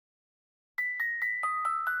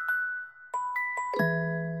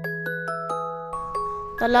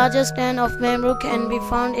The largest den of mangrove can be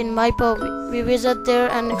found in Mai Po. We visit there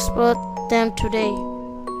and explore them today.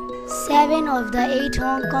 7 of the 8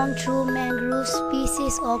 Hong Kong true mangrove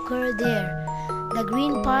species occur there. The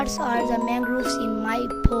green parts are the mangroves in Mai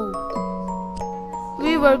Po.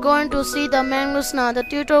 We were going to see the mangroves now. The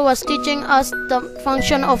tutor was teaching us the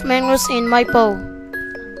function of mangroves in Mai Po.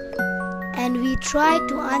 And we tried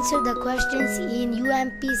to answer the questions in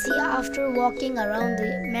UMPC after walking around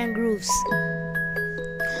the mangroves.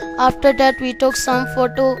 After that, we took some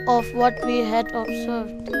photo of what we had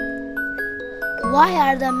observed. Why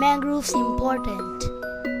are the mangroves important?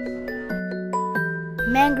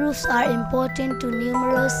 Mangroves are important to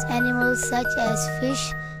numerous animals such as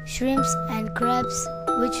fish, shrimps and crabs,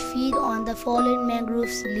 which feed on the fallen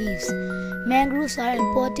mangroves leaves. Mangroves are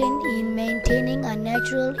important in maintaining a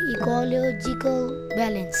natural ecological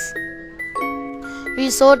balance.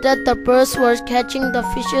 We saw that the birds were catching the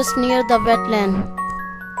fishes near the wetland.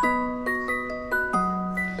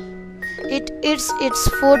 It eats its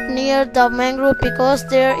food near the mangrove because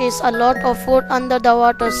there is a lot of food under the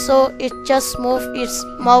water, so it just moves its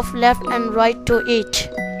mouth left and right to eat.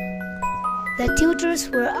 The tutors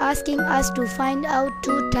were asking us to find out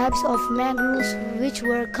 2 types of mangroves which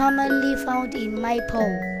were commonly found in Mai Po.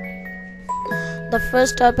 The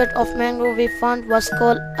first type of mangrove we found was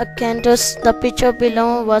called acanthus. The picture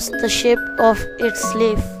below was the shape of its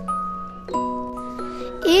leaf.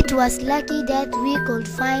 It was lucky that we could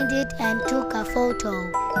find it and took a photo.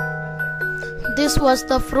 This was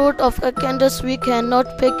the fruit of acanthus. We cannot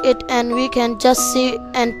pick it and we can just see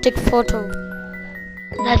and take photo.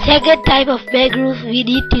 The second type of mangrove we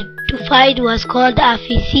needed to find was called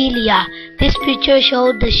Aphycelia. This picture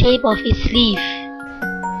showed the shape of its leaf.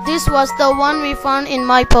 This was the one we found in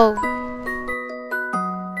Mai Po.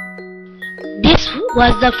 This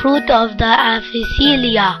was the fruit of the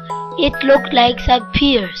Aphycelia. It looked like some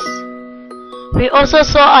pears. We also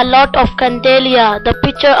saw a lot of candelia. The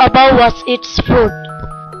picture above was its fruit.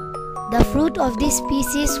 The fruit of this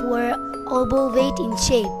species were ovate in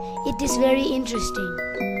shape. It is very interesting.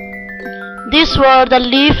 These were the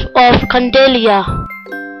leaves of candelia.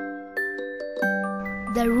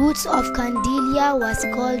 The roots of candelia was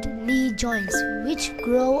called knee joints, which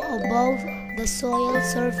grow above the soil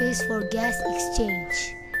surface for gas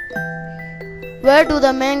exchange. Where do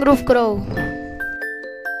the mangroves grow?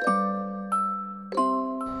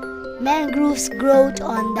 Mangroves grow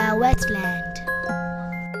on the wetland.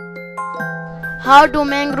 How do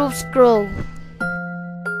mangroves grow?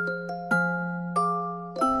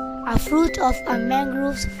 A fruit of a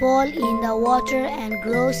mangrove falls in the water and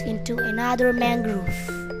grows into another mangrove.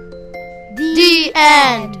 The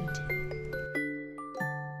end.